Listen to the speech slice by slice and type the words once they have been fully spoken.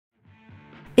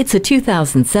It's a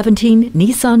 2017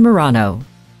 Nissan Murano.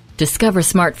 Discover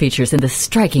smart features in this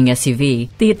striking SUV.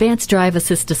 The advanced drive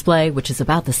assist display, which is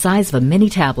about the size of a mini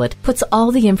tablet, puts all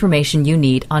the information you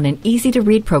need on an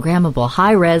easy-to-read programmable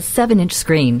high-res 7-inch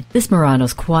screen. This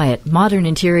Murano's quiet, modern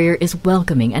interior is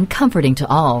welcoming and comforting to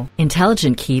all.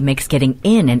 Intelligent Key makes getting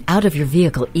in and out of your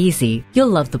vehicle easy. You'll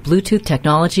love the Bluetooth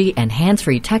technology and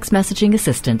hands-free text messaging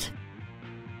assistant.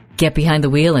 Get behind the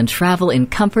wheel and travel in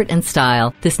comfort and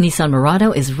style. This Nissan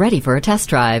Murano is ready for a test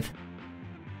drive.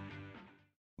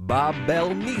 Bob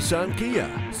Bell Nissan Kia,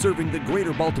 serving the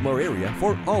greater Baltimore area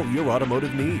for all your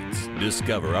automotive needs.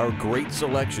 Discover our great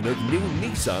selection of new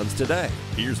Nissans today.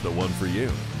 Here's the one for you.